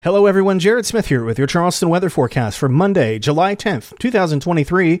Hello everyone, Jared Smith here with your Charleston weather forecast for Monday, July 10th,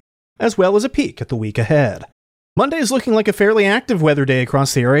 2023, as well as a peek at the week ahead. Monday is looking like a fairly active weather day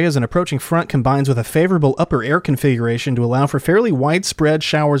across the area as an approaching front combines with a favorable upper air configuration to allow for fairly widespread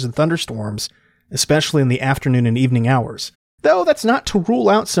showers and thunderstorms, especially in the afternoon and evening hours. Though that's not to rule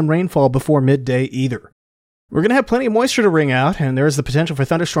out some rainfall before midday either. We're going to have plenty of moisture to wring out, and there is the potential for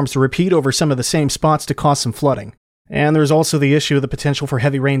thunderstorms to repeat over some of the same spots to cause some flooding. And there's also the issue of the potential for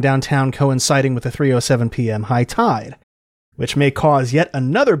heavy rain downtown coinciding with the 3:07 p.m. high tide, which may cause yet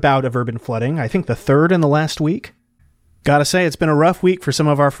another bout of urban flooding, I think the third in the last week. Gotta say, it's been a rough week for some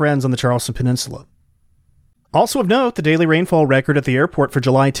of our friends on the Charleston Peninsula. Also of note, the daily rainfall record at the airport for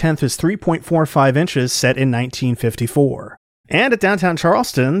July 10th is 3.45 inches set in 1954. And at downtown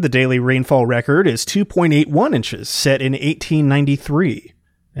Charleston, the daily rainfall record is 2.81 inches set in 1893.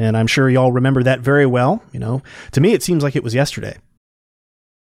 And I'm sure y'all remember that very well. To me, it seems like it was yesterday.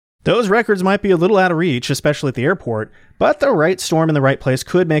 Those records might be a little out of reach, especially at the airport, but the right storm in the right place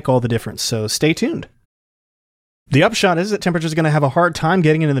could make all the difference, so stay tuned. The upshot is that temperatures are going to have a hard time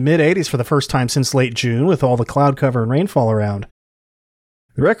getting into the mid-80s for the first time since late June with all the cloud cover and rainfall around.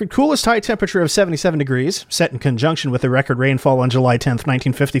 The record coolest high temperature of 77 degrees, set in conjunction with the record rainfall on July 10th,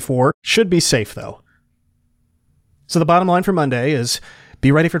 1954, should be safe, though. So the bottom line for Monday is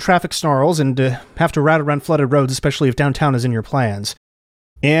be ready for traffic snarls and have to route around flooded roads, especially if downtown is in your plans.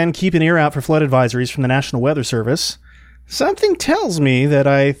 And keep an ear out for flood advisories from the National Weather Service. Something tells me that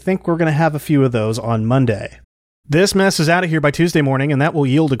I think we're going to have a few of those on Monday. This mess is out of here by Tuesday morning, and that will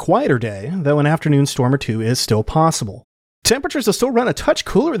yield a quieter day, though an afternoon storm or two is still possible. Temperatures will still run a touch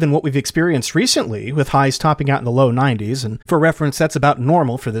cooler than what we've experienced recently, with highs topping out in the low 90s, and for reference, that's about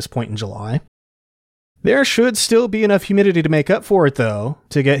normal for this point in July. There should still be enough humidity to make up for it, though,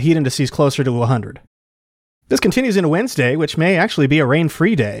 to get heat indices closer to 100. This continues into Wednesday, which may actually be a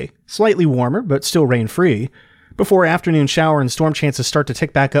rain-free day, slightly warmer, but still rain-free, before afternoon shower and storm chances start to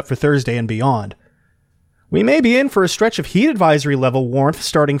tick back up for Thursday and beyond. We may be in for a stretch of heat advisory level warmth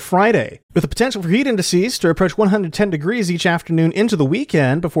starting Friday, with the potential for heat indices to approach 110 degrees each afternoon into the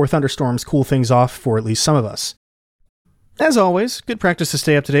weekend before thunderstorms cool things off for at least some of us. As always, good practice to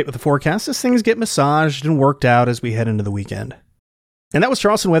stay up to date with the forecast as things get massaged and worked out as we head into the weekend. And that was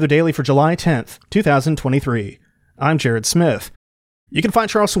Charleston Weather Daily for July 10th, 2023. I'm Jared Smith. You can find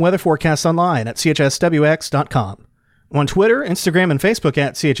Charleston Weather forecasts online at chswx.com, on Twitter, Instagram, and Facebook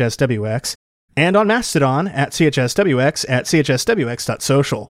at chswx, and on Mastodon at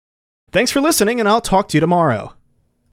chswx@chswx.social. Thanks for listening, and I'll talk to you tomorrow.